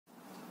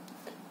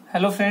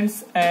Hello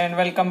friends and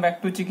welcome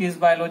back to Chiki's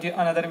Biology,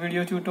 another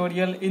video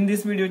tutorial. In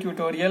this video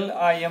tutorial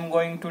I am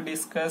going to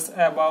discuss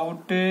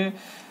about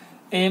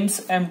AIIMS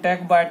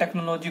M.TECH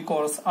biotechnology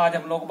course. आज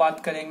हम लोग बात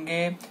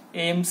करेंगे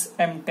AIIMS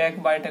M.TECH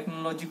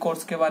biotechnology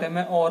course के बारे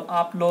में और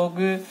आप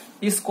लोग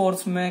इस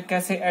कोर्स में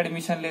कैसे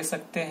एडमिशन ले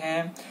सकते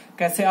हैं,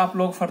 कैसे आप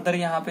लोग फर्दर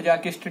यहाँ पे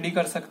जाके स्टडी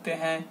कर सकते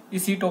हैं,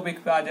 इसी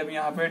टॉपिक पे आज हम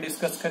यहाँ पे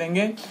डिस्कस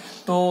करेंगे।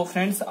 तो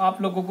फ्रेंड्स,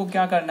 आप लोगों को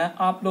क्या करना है,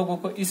 आप लोगों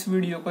को इस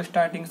वीडियो को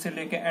स्टार्टिंग से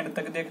लेके एंड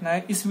तक देखना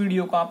है। इस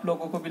वीडियो को आप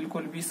लोगों को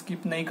बिल्कुल भी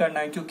स्किप नहीं करना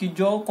है, क्योंकि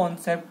जो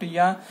कॉन्सेप्ट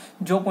या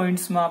जो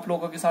पॉइंट्स मैं आप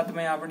लोगों के साथ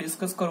में यहाँ पे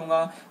डिस्कस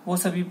करूंगा वो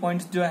सभी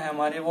पॉइंट्स जो है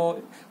हमारे वो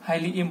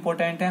हाईली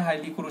इंपॉर्टेंट है,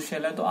 हाईली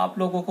क्रूशियल है। तो आप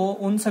लोगों को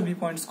उन सभी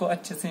पॉइंट्स को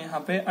अच्छे से यहाँ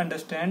पे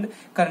अंडरस्टैंड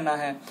करना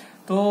है।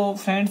 तो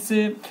फ्रेंड्स,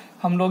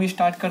 हम लोग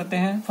स्टार्ट करते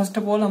हैं। फर्स्ट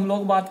ऑफ ऑल हम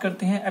लोग बात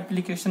करते हैं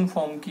एप्लीकेशन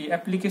फॉर्म की।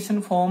 एप्लीकेशन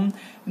फॉर्म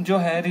जो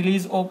है,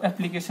 रिलीज ऑफ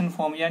एप्लीकेशन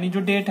फॉर्म, यानी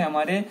जो डेट है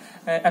हमारे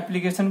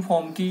एप्लीकेशन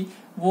फॉर्म की,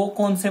 वो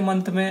कौन से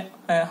मंथ में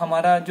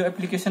हमारा जो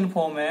एप्लीकेशन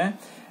फॉर्म है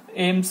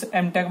एम्स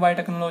M.TECH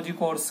बायोटेक्नोलॉजी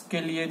कोर्स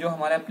के लिए जो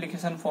हमारा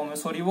एप्लीकेशन फॉर्म है,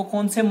 सॉरी, वो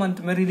कौन से मंथ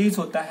में रिलीज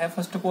होता है।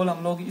 फर्स्ट ऑफ ऑल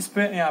हम लोग इस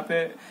पे यहाँ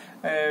पे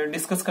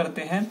डिस्कस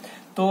करते हैं।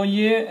 तो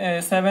ये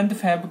 7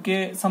 Feb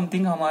के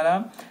समथिंग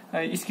हमारा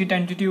इसकी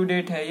टेंटेटिव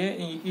डेट है।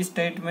 ये इस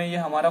डेट में ये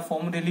हमारा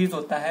फॉर्म रिलीज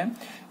होता है।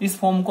 इस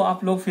फॉर्म को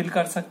आप लोग फिल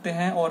कर सकते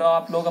हैं और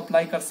आप लोग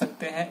अप्लाई कर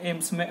सकते हैं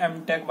एम्स में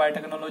M.TECH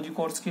बायोटेक्नोलॉजी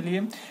कोर्स के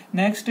लिए।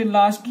 Next,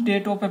 last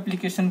date of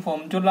application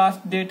form, जो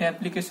लास्ट डेट है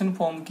एप्लीकेशन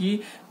फॉर्म की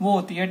वो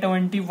होती है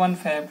 21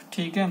 Feb,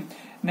 ठीक है।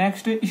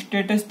 Next,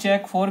 status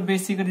check for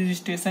basic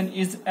registration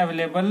is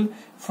available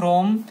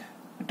from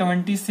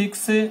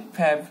 26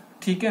 Feb,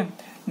 ठीक है।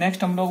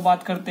 नेक्स्ट हम लोग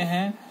बात करते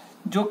हैं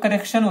जो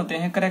करेक्शन होते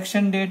हैं,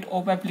 correction date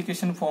of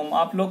application form.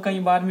 आप लोग कई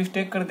बार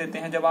मिस्टेक कर देते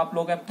हैं जब आप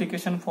लोग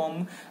एप्लीकेशन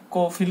फॉर्म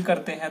को फिल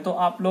करते हैं। तो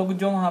आप लोग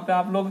जो वहां पे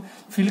आप लोग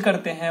फिल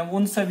करते हैं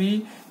उन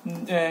सभी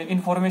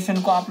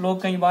इंफॉर्मेशन को आप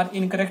लोग कई बार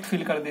इनकरेक्ट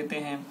फिल कर देते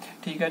हैं,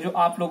 ठीक है, जो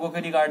आप लोगों के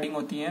रिगार्डिंग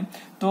होती है।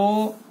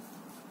 तो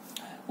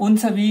उन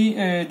सभी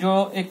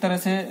जो एक तरह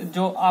से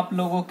जो आप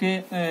लोगों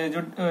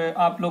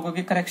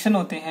के करेक्शन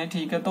होते हैं,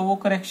 ठीक है, तो वो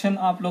करेक्शन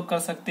आप लोग कर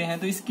सकते हैं।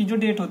 तो इसकी जो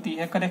डेट होती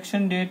है,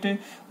 correction date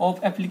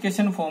of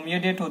application form, ये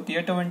डेट होती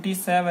है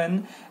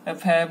 27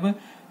 Feb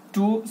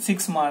to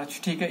 6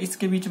 March, ठीक है।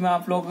 इसके बीच में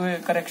आप लोग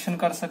करेक्शन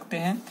कर सकते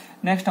हैं।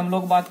 नेक्स्ट हम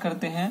लोग बात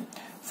करते हैं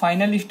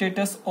final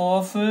status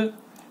of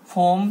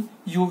form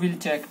you will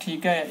check,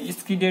 ठीक है।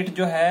 इसकी डेट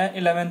जो है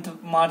 11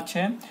 March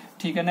है,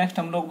 ठीक है। नेक्स्ट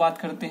हम लोग बात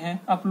करते हैं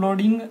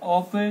uploading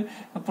of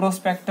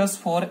prospectus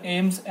for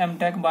AIIMS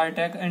M.TECH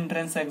biotech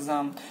entrance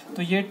exam.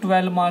 तो ये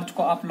 12 March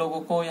को आप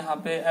लोगों को यहाँ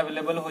पे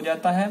अवेलेबल हो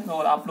जाता है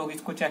और आप लोग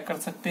इसको चेक कर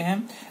सकते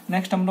हैं।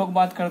 नेक्स्ट हम लोग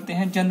बात करते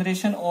हैं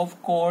generation of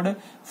code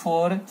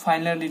for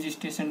final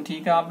registration,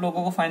 ठीक है। आप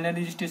लोगों को फाइनल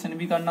रजिस्ट्रेशन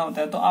भी करना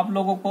होता है। तो आप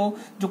लोगों को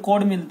जो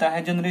कोड मिलता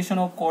है, generation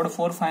of code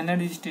for final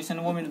registration,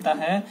 वो मिलता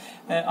है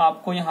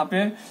आपको यहाँ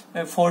पे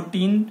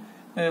 14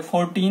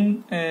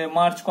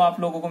 March को आप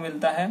लोगों को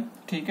मिलता है,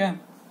 ठीक है।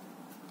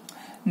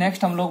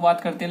 नेक्स्ट हम लोग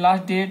बात करते हैं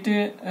last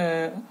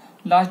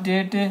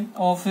date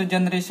of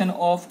generation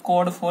of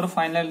code for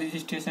final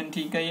registration,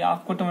 ठीक है। ये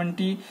आपको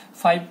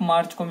 25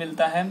 March को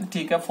मिलता है,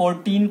 ठीक है।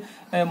 14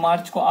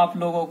 March को आप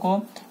लोगों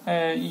को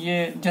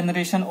ये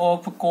generation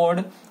of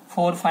code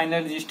for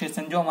final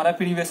registration, जो हमारा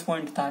प्रीवियस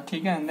पॉइंट था,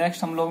 ठीक है।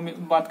 नेक्स्ट हम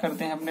लोग बात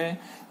करते हैं अपने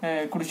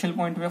क्रूशियल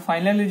पॉइंट पे,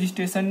 फाइनल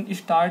रजिस्ट्रेशन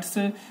स्टार्ट्स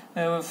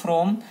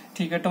फ्रॉम,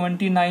 ठीक है,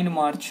 29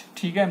 March,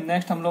 ठीक है।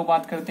 नेक्स्ट हम लोग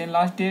बात करते हैं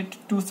last date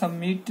to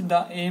submit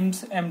the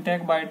AIIMS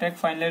M.TECH biotech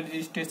final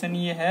registration,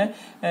 ये है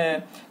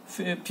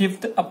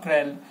 5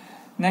 April।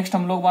 नेक्स्ट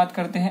हम लोग बात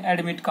करते हैं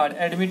एडमिट कार्ड।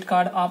 एडमिट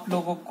कार्ड आप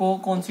लोगों को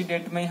कौन सी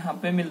डेट में यहाँ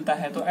पे मिलता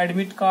है। तो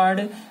एडमिट कार्ड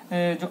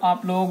जो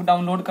आप लोग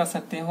डाउनलोड कर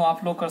सकते हैं वो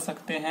आप लोग कर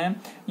सकते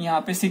हैं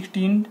यहाँ पे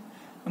 16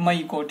 मई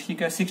को,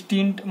 ठीक है।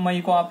 16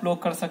 मई को आप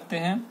लोग कर सकते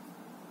हैं,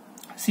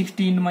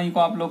 16 मई को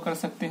आप लोग कर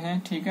सकते हैं,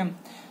 ठीक है।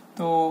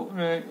 तो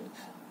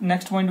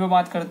नेक्स्ट पॉइंट पे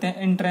बात करते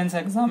हैं एंट्रेंस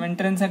एग्जाम।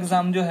 एंट्रेंस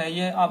एग्जाम जो है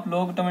ये आप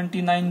लोग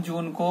 29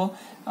 जून को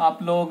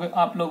आप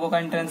लोगों का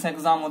एंट्रेंस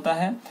एग्जाम होता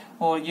है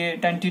और ये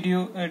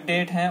टेंटेटिव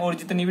डेट है और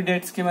जितनी भी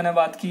डेट्स की मैंने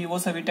बात की वो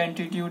सभी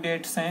टेंटेटिव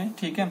डेट्स हैं,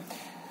 ठीक है।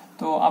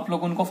 तो आप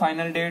लोग उनको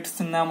फाइनल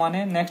डेट्स ना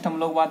माने। नेक्स्ट हम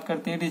लोग बात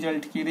करते हैं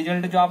रिजल्ट की।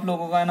 रिजल्ट जो आप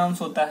लोगों का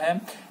अनाउंस होता है,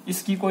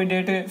 इसकी कोई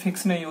डेट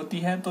फिक्स नहीं होती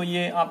है। तो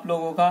ये आप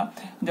लोगों का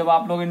जब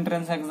आप लोग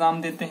एंट्रेंस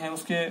एग्जाम देते हैं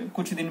उसके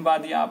कुछ दिन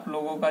बाद ये आप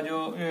लोगों का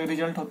जो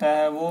रिजल्ट होता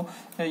है वो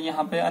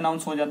यहाँ पे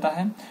अनाउंस हो जाता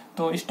है।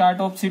 तो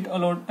start of seat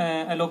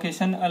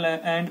allocation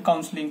and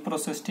counselling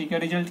process, ठीक है।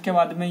 रिजल्ट के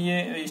बाद में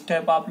ये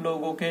स्टेप आप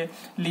लोगों के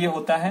लिए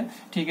होता है,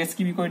 ठीक है।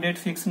 इसकी भी कोई डेट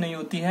फिक्स नहीं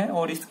होती है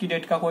और इसकी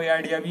डेट का कोई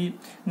आइडिया भी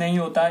नहीं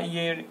होता,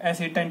 ये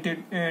ऐसे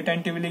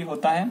टेंटेटिवली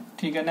होता है,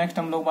 ठीक है। नेक्स्ट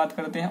हम लोग बात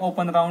करते हैं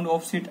open round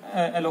of seat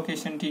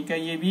allocation, ठीक है।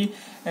 ये भी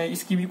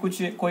इसकी भी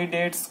कोई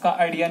डेट्स का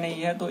आइडिया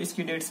नहीं है, तो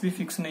इसकी डेट्स भी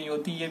फिक्स नहीं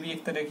होती, ये भी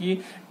एक तरह की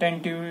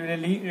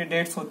टेंटेटिवली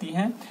डेट्स होती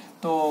हैं।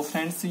 तो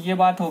फ्रेंड्स ये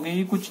बात हो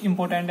गई कुछ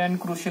इंपॉर्टेंट एंड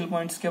क्रूशियल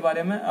पॉइंट्स के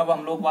बारे में। अब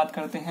हम लोग बात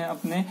करते हैं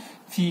अपने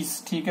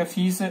फीस, ठीक है,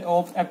 fees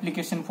of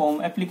application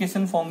form.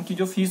 Application form की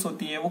जो फीस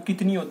होती है वो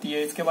कितनी होती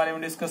है, इसके बारे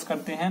में डिस्कस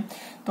करते हैं।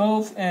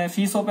 तो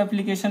फीस ऑफ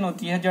एप्लीकेशन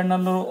होती है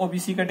जनरल और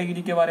ओबीसी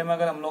कैटेगरी के बारे में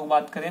अगर हम लोग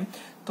बात करें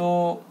तो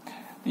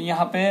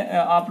यहाँ पे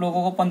आप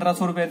लोगों को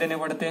 1500 रुपए देने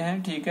पड़ते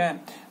हैं, ठीक है।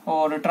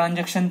 और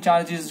ट्रांजैक्शन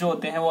चार्जेस जो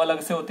होते हैं वो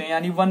अलग से होते हैं,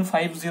 यानी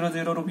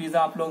 1500 रुपीज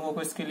आप लोगों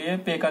को इसके लिए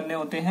पे करने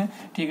होते हैं,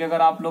 ठीक है।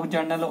 अगर आप लोग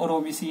जनरल और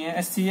ओबीसी हैं,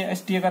 एससी है,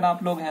 एसटी अगर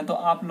आप लोग हैं तो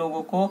आप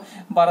लोगों को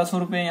 1200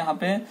 रुपए यहाँ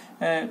पे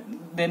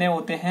देने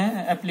होते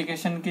हैं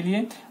एप्लीकेशन के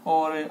लिए,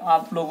 और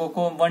आप लोगों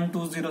को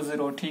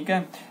 1200, ठीक है।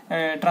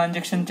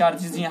 ट्रांजैक्शन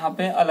चार्जेस यहाँ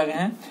पे अलग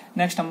हैं।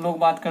 नेक्स्ट हम लोग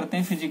बात करते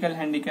हैं फिजिकल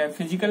हैंडीकैप।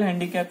 फिजिकल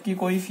हैंडीकैप की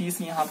कोई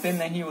फीस यहाँ पे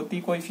नहीं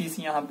होती, कोई फीस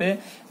यहाँ पे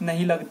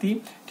नहीं लगती,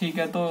 ठीक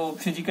है। तो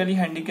फिजिकली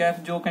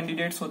हैंडीकैप जो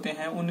कैंडिडेट्स होते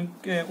हैं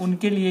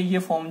उनके लिए ये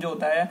फॉर्म जो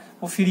होता है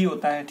वो फ्री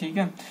होता है, ठीक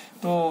है।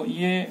 तो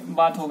ये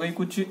बात हो गई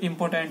कुछ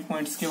इंपॉर्टेंट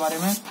पॉइंट्स के बारे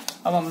में।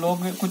 अब हम लोग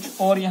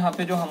कुछ और यहाँ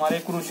पे जो हमारे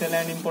क्रूशियल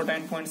एंड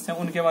इंपॉर्टेंट पॉइंट्स हैं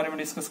उनके बारे में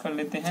डिस्कस कर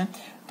लेते हैं।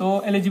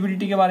 तो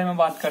एलिजिबिलिटी के बारे में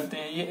बात करते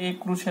हैं, ये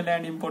एक क्रूशियल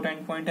एंड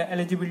इंपॉर्टेंट पॉइंट है।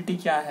 एलिजिबिलिटी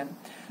क्या है?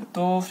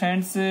 तो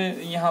फ्रेंड्स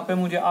यहाँ पे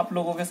मुझे आप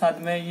लोगों के साथ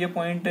में ये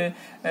पॉइंट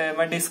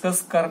मैं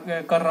डिस्कस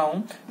कर रहा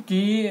हूँ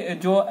कि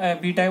जो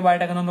बीटेक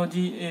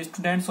बायोटेक्नोलॉजी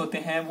स्टूडेंट्स होते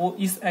हैं वो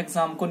इस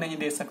एग्जाम को नहीं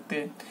दे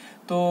सकते।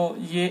 तो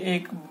ये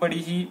एक बड़ी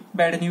ही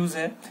बैड न्यूज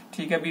है,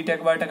 ठीक है,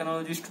 बीटेक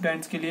बायोटेक्नोलॉजी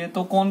स्टूडेंट्स के लिए।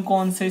 तो कौन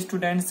कौन से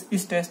स्टूडेंट्स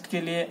इस टेस्ट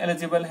के लिए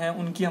एलिजिबल हैं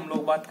उनकी हम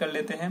लोग बात कर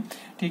लेते हैं,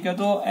 ठीक है।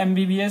 तो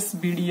एमबीबीएस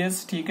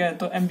बीडीएस, ठीक है।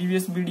 तो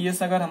एमबीबीएस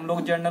बीडीएस अगर हम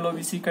लोग जनरल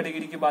ओबीसी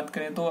कैटेगरी की बात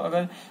करें तो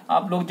अगर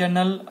आप लोग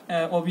जनरल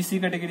ओबीसी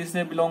कैटेगरी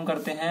से बिलोंग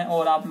करते हैं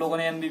और आप लोगों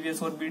ने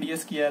एमबीबीएस और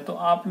बीडीएस किया है तो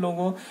आप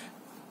लोगों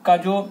का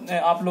जो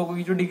आप लोगों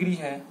की जो डिग्री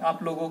है,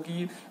 आप लोगों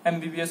की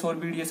एमबीबीएस और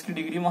बीडीएस की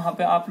डिग्री, वहां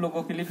पे आप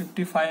लोगों के लिए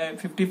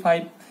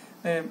 55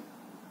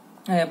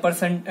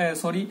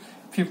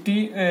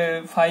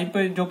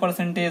 जो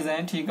परसेंटेज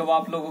हैं, ठीक है, वो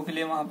आप लोगों के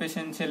लिए वहां पे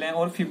एसेंशियल है।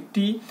 और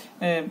 50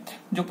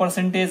 जो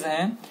परसेंटेज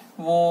हैं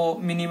वो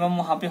मिनिमम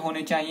वहां पे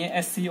होने चाहिए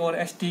एससी और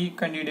एसटी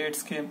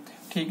कैंडिडेट्स के,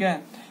 ठीक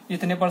है।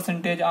 इतने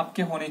परसेंटेज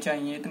आपके होने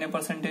चाहिए, इतने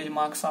परसेंटेज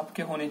मार्क्स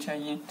आपके होने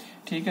चाहिए,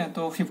 ठीक है।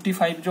 तो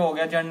 55 जो हो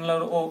गया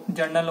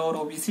जनरल और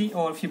ओबीसी,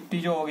 और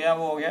 50 जो हो गया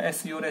वो हो गया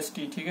एससी और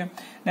एसटी, ठीक है।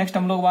 नेक्स्ट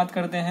हम लोग बात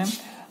करते हैं,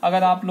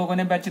 अगर आप लोगों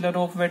ने bachelor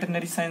of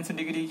veterinary science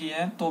degree की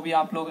है तो भी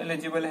आप लोग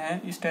एलिजिबल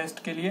हैं इस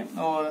टेस्ट के लिए।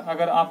 और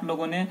अगर आप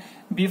लोगों ने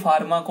बी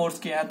फार्मा कोर्स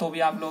किया है तो भी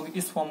आप लोग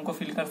इस फॉर्म को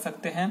फिल कर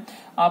सकते हैं।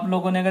 आप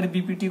लोगों ने अगर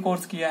बीपीटी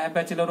कोर्स किया है,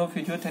 बैचलर ऑफ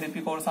फिजियोथेरेपी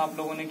कोर्स आप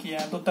लोगों ने किया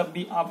है, तो तब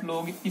भी आप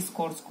लोग इस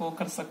कोर्स को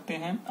कर सकते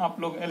हैं। आप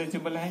लोग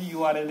एलिजिबल हैं,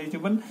 you are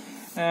eligible.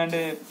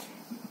 And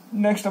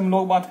next हम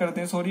लोग बात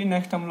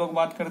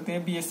करते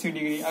हैं बीएससी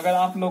डिग्री। अगर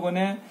आप लोगों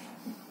ने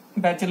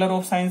बैचलर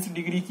ऑफ साइंस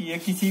डिग्री की है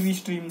किसी भी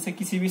स्ट्रीम से,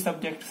 किसी भी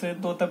सब्जेक्ट से,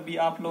 तो तब भी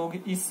आप लोग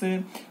इस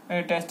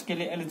टेस्ट के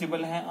लिए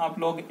एलिजिबल हैं। आप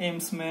लोग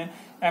एम्स में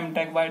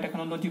M.TECH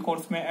बायोटेक्नोलॉजी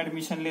कोर्स में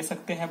एडमिशन ले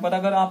सकते हैं। पर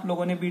अगर आप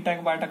लोगों ने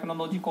बीटेक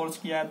बायोटेक्नोलॉजी कोर्स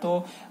किया है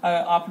तो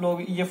आप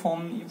लोग ये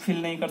फॉर्म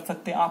फिल नहीं कर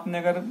सकते। आपने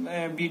अगर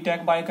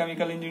बीटेक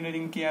बायोकेमिकल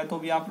इंजीनियरिंग किया है तो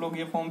भी आप लोग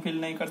ये फॉर्म फिल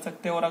नहीं कर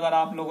सकते। और अगर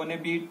आप लोगों ने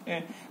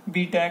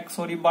बीटेक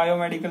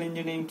बायोमेडिकल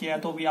इंजीनियरिंग किया है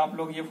तो भी आप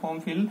लोग ये फॉर्म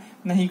फिल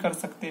नहीं कर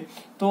सकते।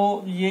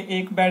 तो ये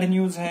एक बैड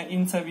न्यूज है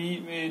इन सभी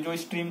जो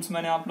स्ट्रीम्स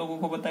मैंने आप लोगों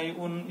को बताई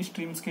उन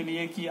स्ट्रीम्स के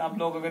लिए कि आप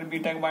लोग अगर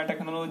बीटेक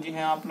बायोटेक्नोलॉजी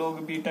हैं, आप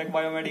लोग बीटेक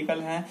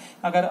बायोमेडिकल हैं,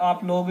 अगर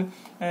आप लोग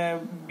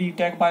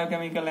बीटेक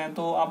बायोकेमिकल हैं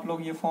तो आप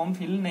लोग ये फॉर्म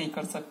फिल नहीं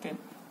कर सकते।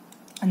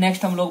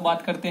 नेक्स्ट हम लोग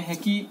बात करते हैं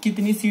कि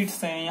कितनी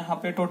सीट्स हैं यहाँ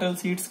पे, टोटल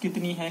सीट्स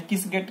कितनी हैं,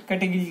 किस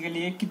कैटेगरी के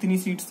लिए कितनी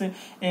सीट्स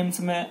एम्स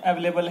में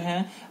अवेलेबल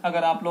हैं।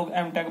 अगर आप लोग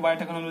M.TECH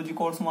बायोटेक्नोलॉजी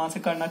कोर्स वहां से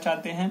करना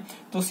चाहते हैं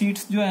तो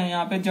सीट्स जो है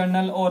यहाँ पे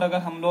जनरल, और अगर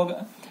हम लोग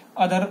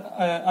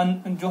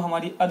जो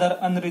हमारी अदर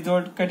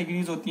अनरिजर्व्ड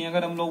कैटेगरीज होती हैं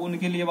अगर हम लोग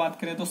उनके लिए बात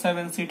करें तो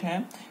 7 सीट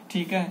हैं,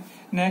 ठीक है।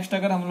 नेक्स्ट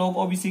अगर हम लोग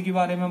ओबीसी के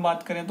बारे में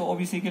बात करें तो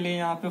ओबीसी के लिए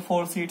यहाँ पे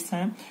 4 सीट्स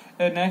हैं।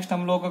 नेक्स्ट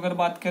हम लोग अगर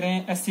बात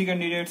करें एससी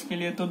कैंडिडेट्स के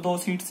लिए तो 2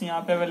 सीट्स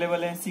यहाँ पे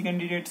अवेलेबल है एससी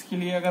कैंडिडेट्स के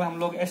लिए। अगर हम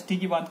लोग एसटी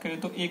की बात करें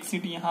तो 1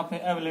 सीट यहाँ पे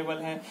अवेलेबल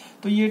है।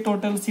 तो ये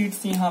टोटल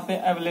सीट्स यहाँ पे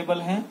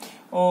अवेलेबल हैं।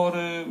 और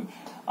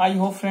आई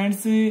होप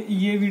फ्रेंड्स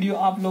ये वीडियो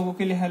आप लोगों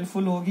के लिए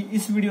हेल्पफुल होगी।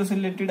 इस वीडियो से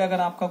रिलेटेड अगर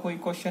आपका कोई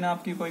क्वेश्चन है,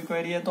 आपकी कोई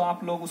क्वेरी है तो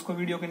आप लोग उसको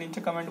वीडियो के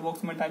नीचे कमेंट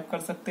बॉक्स में टाइप कर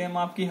सकते हैं।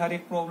 मैं आपकी हर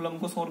एक प्रॉब्लम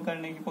को सोल्व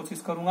करने की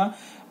कोशिश करूंगा।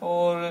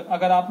 और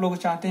अगर आप लोग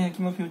चाहते हैं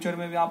कि मैं फ्यूचर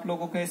में भी आप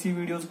लोगों को ऐसी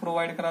वीडियोस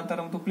प्रोवाइड कराता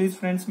रहूं तो प्लीज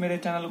फ्रेंड्स मेरे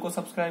चैनल को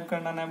सब्सक्राइब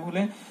करना ना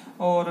भूलें।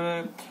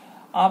 और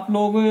आप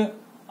लोग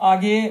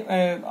आगे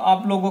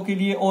आप लोगों के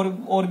लिए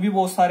और भी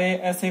बहुत सारे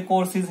ऐसे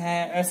कोर्सेज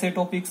हैं, ऐसे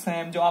टॉपिक्स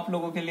हैं जो आप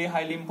लोगों के लिए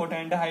हाईली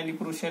इंपॉर्टेंट है, हाईली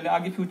क्रूशियल है।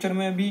 आगे फ्यूचर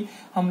में भी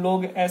हम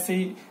लोग ऐसे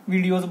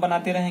वीडियोस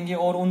बनाते रहेंगे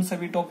और उन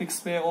सभी टॉपिक्स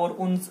पे और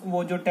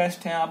वो जो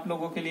टेस्ट हैं आप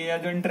लोगों के लिए या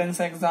जो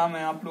एंट्रेंस एग्जाम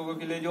है आप लोगों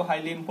के लिए जो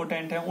हाईली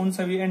इंपॉर्टेंट है, उन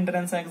सभी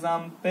एंट्रेंस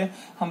एग्जाम पे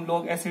हम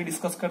लोग ऐसे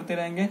डिस्कस करते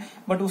रहेंगे।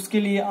 बट उसके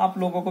लिए आप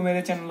लोगों को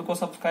मेरे चैनल को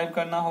सब्सक्राइब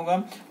करना होगा,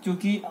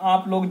 क्योंकि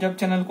आप लोग जब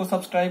चैनल को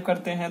सब्सक्राइब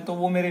करते हैं तो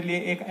वो मेरे लिए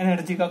एक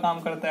एनर्जी का काम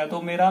करता है।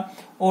 तो मेरा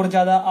और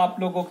ज्यादा आप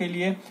लोगों के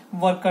लिए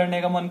वर्क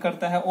करने का मन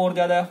करता है और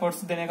ज्यादा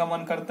एफर्ट्स देने का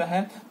मन करता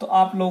है, तो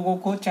आप लोगों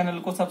को चैनल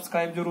को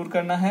सब्सक्राइब जरूर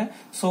करना है।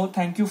 So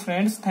thank you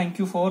friends, thank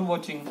you for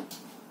watching.